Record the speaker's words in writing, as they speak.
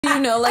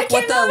you know like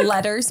what the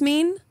letters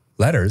mean?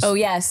 Letters? Oh,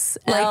 yes.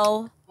 Like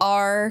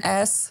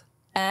L-R-S.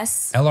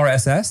 S.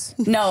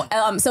 LRSS? No,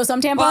 so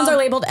some tampons are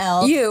labeled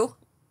L. U.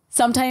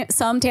 Some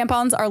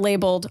tampons are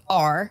labeled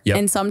R. Yep.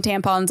 And some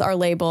tampons are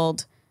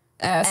labeled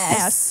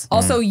S.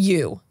 Also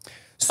U.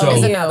 So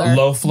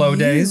low flow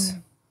days?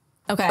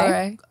 Okay. All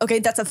right. Okay,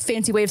 that's a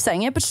fancy way of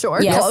saying it, but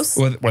sure. Yes. Close.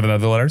 What are the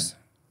other letters?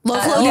 Low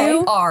flow.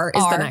 U. R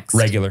is the R. next.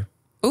 Regular.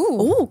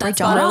 Ooh, Great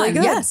job. really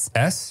good. Yes.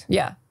 S?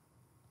 Yeah.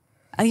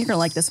 I think you're going to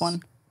like this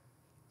one.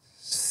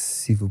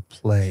 S'il vous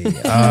plaît.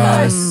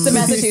 It's a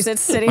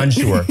Massachusetts city.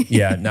 Unsure.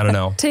 Yeah, I don't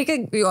know. Take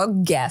a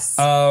guess.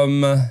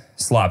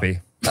 Sloppy.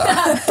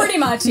 Pretty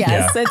much,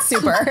 yes. Yeah. It's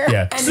super.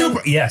 Yeah.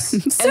 Super. Yes.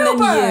 And then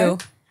U.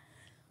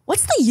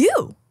 What's the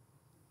U?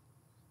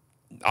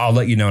 I'll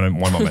let you know in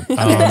one moment.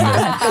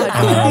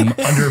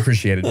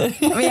 Underappreciated.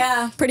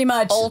 Yeah, pretty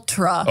much.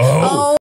 Ultra. Oh.